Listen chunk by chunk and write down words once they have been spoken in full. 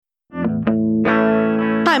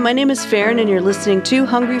Hi, my name is Farron, and you're listening to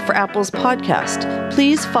Hungry for Apples podcast.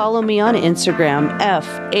 Please follow me on Instagram,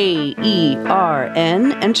 FAERN,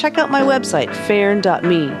 and check out my website,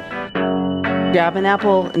 farron.me. Grab an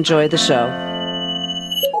apple, enjoy the show.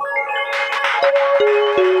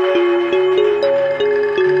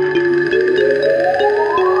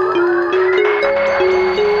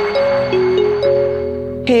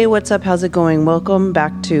 Hey, what's up? How's it going? Welcome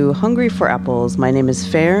back to Hungry for Apples. My name is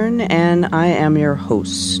Farron, and I am your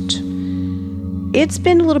host. It's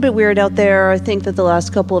been a little bit weird out there. I think that the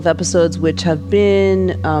last couple of episodes, which have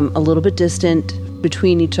been a little bit distant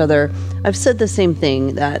between each other, I've said the same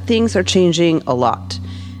thing, that things are changing a lot.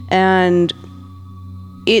 And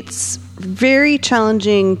it's very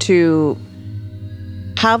challenging to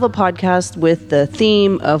have a podcast with the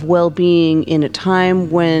theme of well-being in a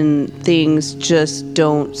time when things just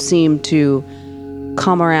don't seem to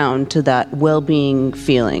come around to that well-being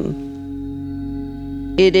feeling.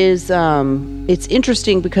 It is, it's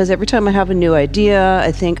interesting because every time I have a new idea,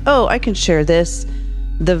 I think, oh, I can share this.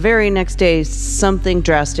 The very next day, something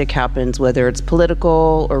drastic happens, whether it's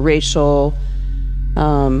political or racial,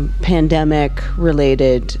 pandemic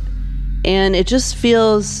related, and it just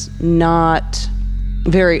feels not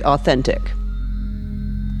very authentic.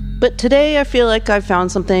 But today I feel like I've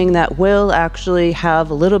found something that will actually have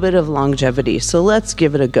a little bit of longevity, so let's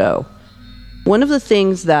give it a go. One of the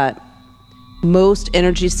things that most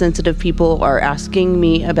energy sensitive people are asking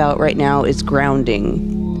me about right now is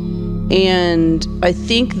grounding. And I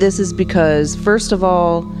think this is because, first of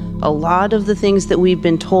all, a lot of the things that we've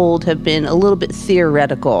been told have been a little bit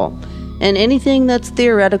theoretical. And anything that's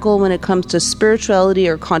theoretical when it comes to spirituality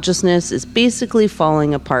or consciousness is basically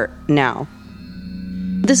falling apart now.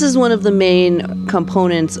 This is one of the main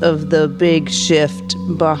components of the big shift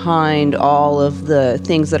behind all of the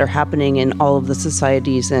things that are happening in all of the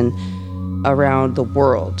societies and around the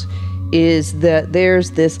world, is that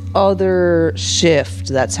there's this other shift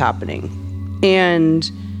that's happening. And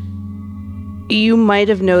you might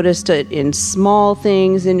have noticed it in small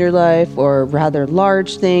things in your life or rather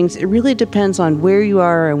large things. It really depends on where you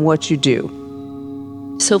are and what you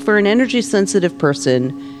do. So for an energy sensitive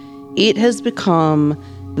person, it has become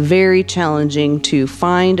very challenging to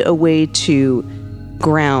find a way to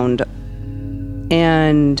ground.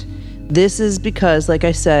 And this is because, like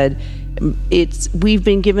I said, we've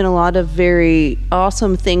been given a lot of very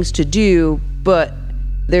awesome things to do, but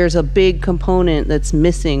there's a big component that's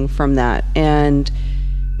missing from that. And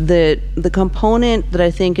the component that I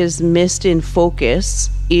think is missed in focus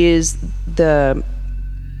is the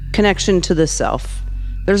connection to the self.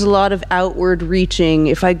 There's a lot of outward reaching.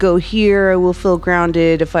 If I go here, I will feel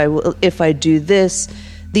grounded. If I do this,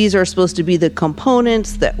 these are supposed to be the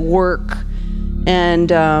components that work. And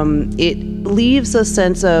it leaves a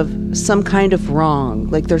sense of some kind of wrong,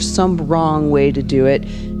 like there's some wrong way to do it,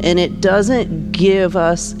 and it doesn't give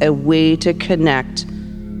us a way to connect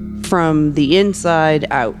from the inside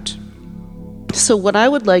out. So what I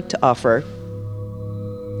would like to offer,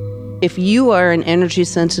 if you are an energy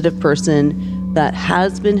sensitive person that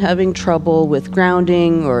has been having trouble with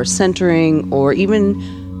grounding or centering or even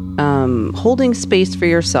holding space for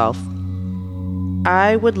yourself,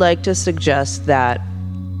 I would like to suggest that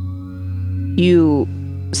you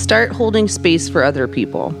start holding space for other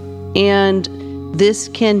people. And this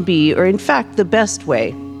can be, or in fact, the best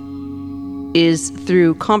way is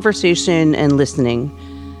through conversation and listening.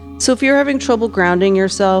 So if you're having trouble grounding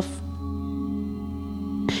yourself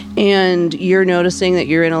and you're noticing that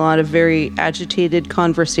you're in a lot of very agitated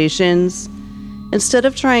conversations, instead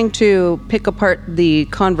of trying to pick apart the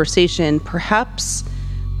conversation, perhaps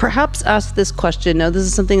ask this question. Now, this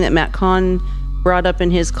is something that Matt Kahn brought up in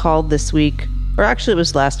his call this week, or actually it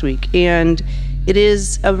was last week, and it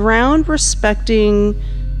is around respecting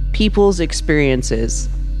people's experiences.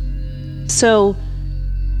 So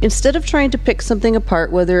instead of trying to pick something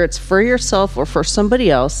apart, whether it's for yourself or for somebody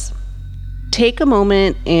else, take a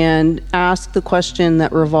moment and ask the question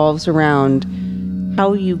that revolves around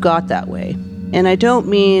how you got that way. And I don't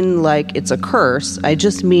mean like it's a curse. I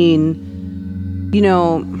just mean,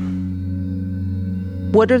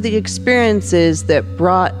 what are the experiences that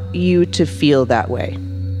brought you to feel that way?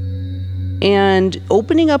 And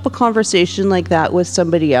opening up a conversation like that with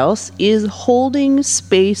somebody else is holding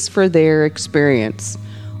space for their experience.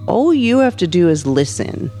 All you have to do is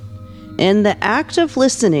listen. And the act of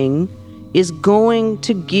listening is going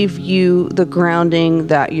to give you the grounding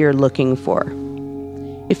that you're looking for.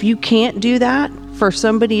 If you can't do that for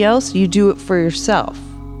somebody else, you do it for yourself.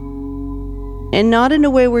 And not in a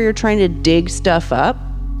way where you're trying to dig stuff up,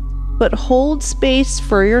 but hold space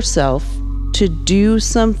for yourself to do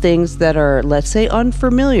some things that are, let's say,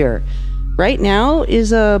 unfamiliar. Right now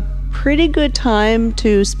is a pretty good time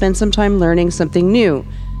to spend some time learning something new.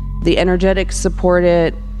 The energetics support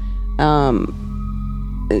it.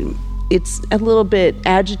 It's a little bit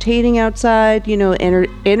agitating outside,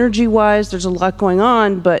 energy-wise, there's a lot going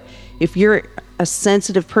on, but if you're a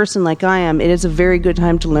sensitive person like I am, it is a very good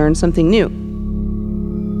time to learn something new.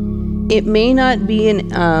 It may not even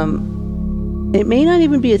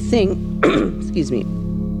be a thing, excuse me.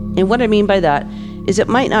 And what I mean by that is it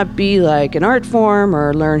might not be like an art form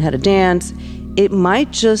or learn how to dance. It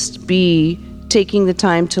might just be taking the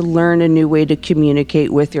time to learn a new way to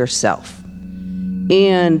communicate with yourself.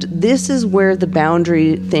 And this is where the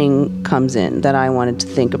boundary thing comes in that I wanted to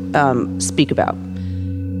speak about.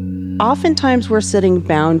 Oftentimes we're setting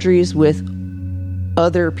boundaries with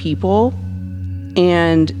other people,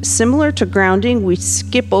 and similar to grounding, we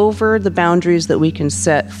skip over the boundaries that we can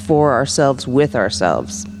set for ourselves with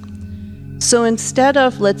ourselves. So instead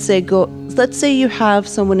of, let's say you have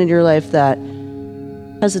someone in your life that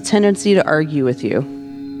has a tendency to argue with you,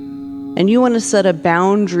 and you want to set a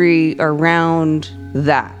boundary around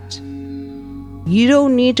that. You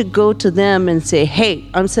don't need to go to them and say, hey,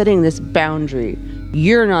 I'm setting this boundary.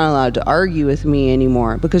 You're not allowed to argue with me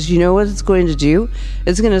anymore, because you know what it's going to do?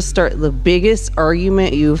 It's going to start the biggest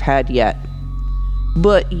argument you've had yet.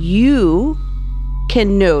 But you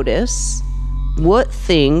can notice what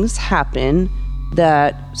things happen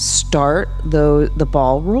that start the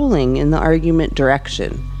ball rolling in the argument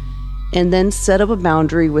direction, and then set up a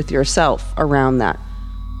boundary with yourself around that.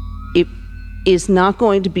 It is not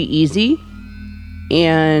going to be easy,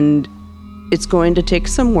 and it's going to take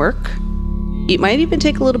some work. It might even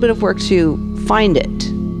take a little bit of work to find it,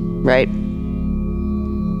 right?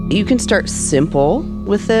 You can start simple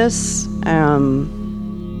with this.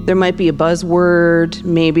 There might be a buzzword.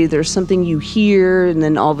 Maybe there's something you hear, and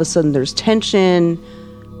then all of a sudden there's tension.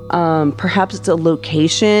 Perhaps it's a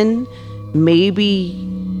location. Maybe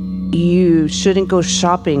you shouldn't go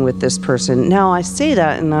shopping with this person. Now, I say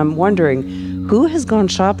that, and I'm wondering, who has gone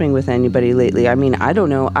shopping with anybody lately? I mean, I don't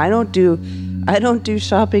know. I don't do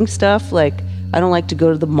shopping stuff. Like, I don't like to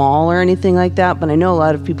go to the mall or anything like that, but I know a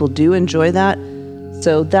lot of people do enjoy that.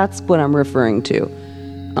 So that's what I'm referring to.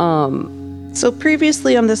 So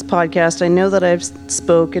previously on this podcast, I know that I've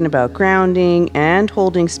spoken about grounding and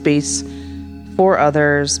holding space for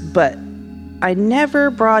others, but I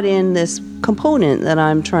never brought in this component that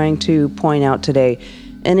I'm trying to point out today.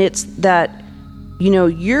 And it's that,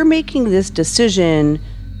 you're making this decision,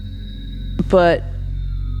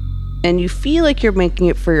 and you feel like you're making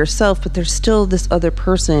it for yourself, but there's still this other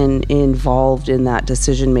person involved in that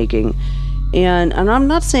decision making. And I'm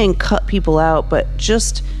not saying cut people out, but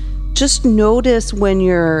just notice when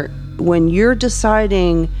you're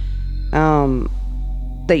deciding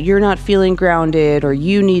that you're not feeling grounded, or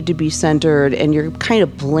you need to be centered, and you're kind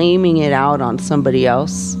of blaming it out on somebody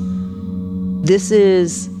else. This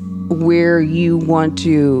is where you want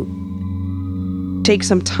to take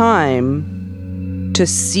some time to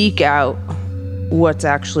seek out what's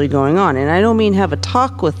actually going on. And I don't mean have a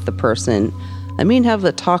talk with the person. I mean have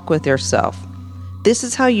a talk with yourself. This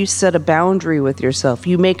is how you set a boundary with yourself.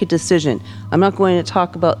 You make a decision. I'm not going to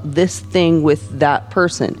talk about this thing with that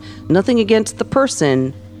person. Nothing against the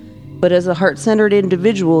person, but as a heart-centered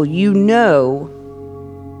individual, you know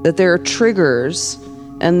that there are triggers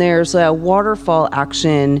and there's a waterfall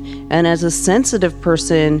action. And as a sensitive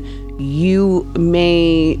person, you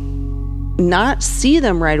may not see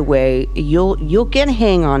them right away. You'll get a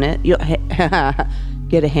hang on it. You'll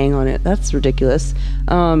get a hang on it. That's ridiculous.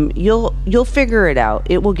 You'll figure it out.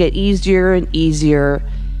 It will get easier and easier.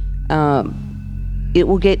 It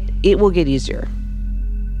will get easier.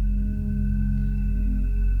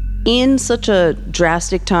 In such a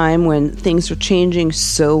drastic time when things are changing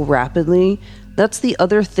so rapidly, that's the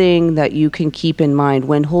other thing that you can keep in mind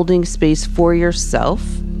when holding space for yourself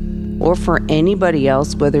or for anybody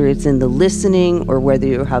else, whether it's in the listening or whether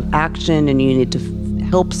you have action and you need to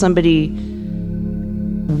help somebody.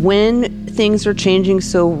 When things are changing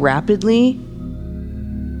so rapidly,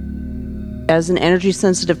 as an energy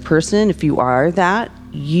sensitive person, if you are that,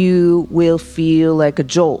 you will feel like a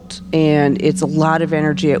jolt, and it's a lot of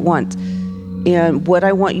energy at once. And what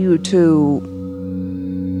I want you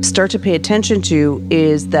to start to pay attention to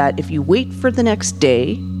is that if you wait for the next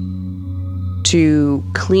day to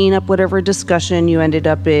clean up whatever discussion you ended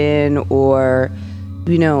up in, or,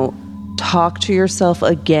 talk to yourself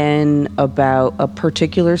again about a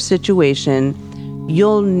particular situation,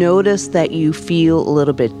 you'll notice that you feel a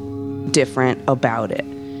little bit different about it.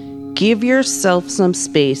 Give yourself some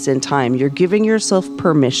space and time. You're giving yourself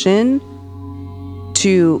permission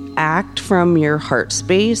to act from your heart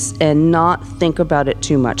space and not think about it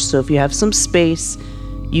too much. So if you have some space,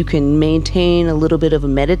 you can maintain a little bit of a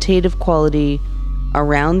meditative quality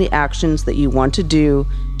around the actions that you want to do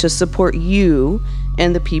to support you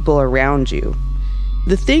and the people around you.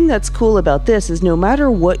 The thing that's cool about this is no matter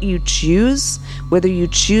what you choose, whether you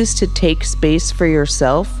choose to take space for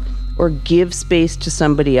yourself or give space to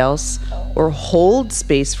somebody else or hold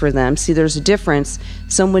space for them. See, there's a difference.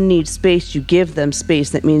 Someone needs space, you give them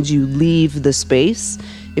space. That means you leave the space.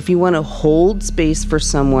 If you want to hold space for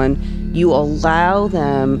someone, you allow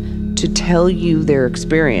them to tell you their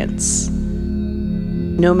experience.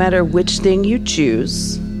 No matter which thing you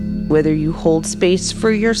choose, whether you hold space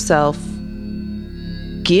for yourself,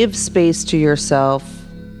 give space to yourself,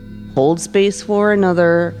 hold space for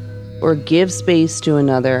another, or give space to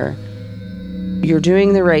another, you're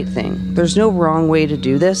doing the right thing. There's no wrong way to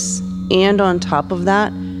do this. And on top of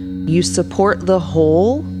that, you support the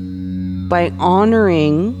whole by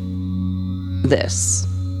honoring this,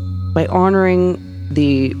 by honoring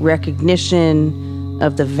the recognition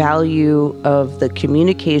of the value of the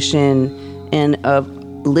communication and of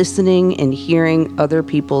listening and hearing other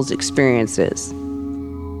people's experiences.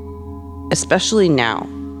 Especially now.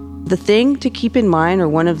 The thing to keep in mind, or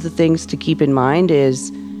one of the things to keep in mind,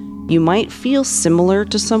 is you might feel similar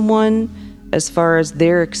to someone as far as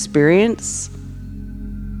their experience,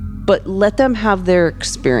 but let them have their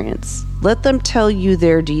experience. Let them tell you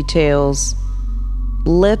their details.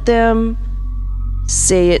 Let them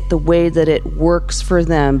say it the way that it works for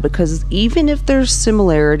them, because even if there's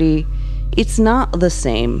similarity, it's not the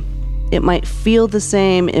same. It might feel the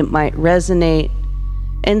same, it might resonate,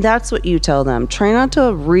 and that's what you tell them. Try not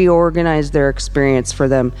to reorganize their experience for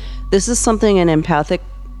them. This is something an empathic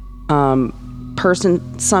person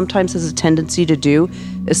sometimes has a tendency to do,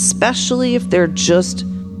 especially if they're just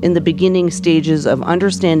in the beginning stages of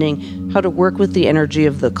understanding how to work with the energy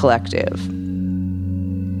of the collective.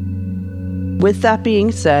 With that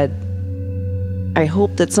being said, I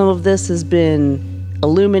hope that some of this has been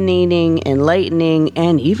illuminating, enlightening,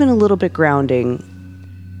 and even a little bit grounding.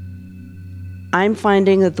 I'm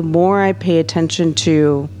finding that the more I pay attention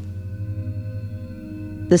to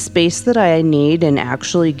the space that I need and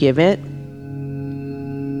actually give it,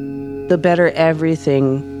 the better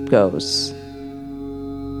everything goes.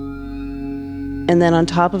 And then on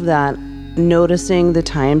top of that, noticing the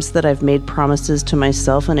times that I've made promises to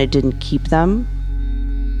myself and I didn't keep them,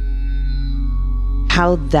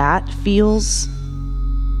 how that feels,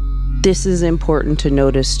 this is important to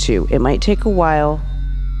notice too. It might take a while.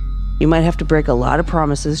 You might have to break a lot of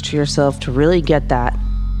promises to yourself to really get that.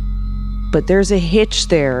 But there's a hitch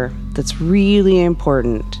there that's really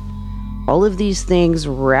important. All of these things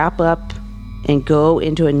wrap up and go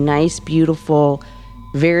into a nice, beautiful,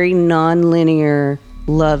 very non-linear,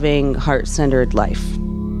 loving, heart-centered life.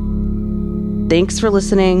 Thanks for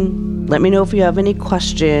listening. Let me know if you have any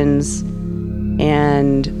questions,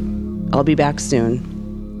 and I'll be back soon.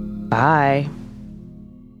 Bye.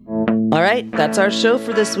 All right, that's our show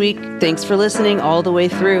for this week. Thanks for listening all the way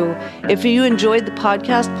through. If you enjoyed the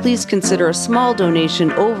podcast, please consider a small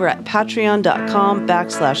donation over at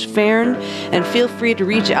patreon.com/Faern, and feel free to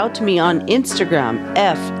reach out to me on Instagram,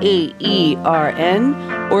 FAERN,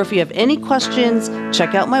 or if you have any questions,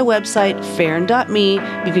 check out my website, faern.me.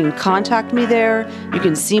 You can contact me there. You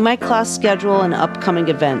can see my class schedule and upcoming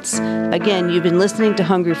events. Again, you've been listening to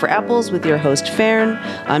Hungry for Apples with your host, Faern.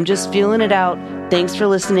 I'm just feeling it out. Thanks for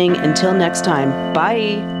listening. Until next time,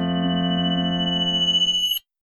 bye.